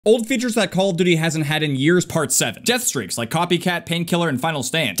Old features that Call of Duty hasn't had in years, part 7. Death streaks like Copycat, Painkiller, and Final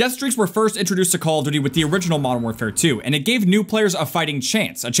Stand. Death streaks were first introduced to Call of Duty with the original Modern Warfare 2, and it gave new players a fighting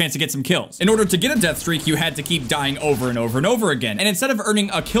chance, a chance to get some kills. In order to get a death streak, you had to keep dying over and over and over again, and instead of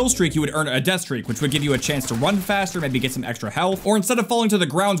earning a kill streak, you would earn a death streak, which would give you a chance to run faster, maybe get some extra health, or instead of falling to the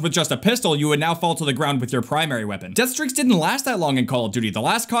ground with just a pistol, you would now fall to the ground with your primary weapon. Death streaks didn't last that long in Call of Duty. The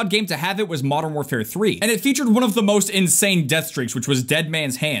last COD game to have it was Modern Warfare 3, and it featured one of the most insane death streaks, which was Dead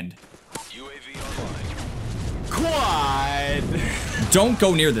Man's Hand. Quad. Don't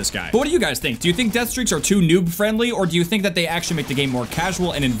go near this guy. But what do you guys think? Do you think death streaks are too noob friendly, or do you think that they actually make the game more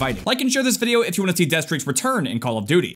casual and inviting? Like and share this video if you want to see death streaks return in Call of Duty.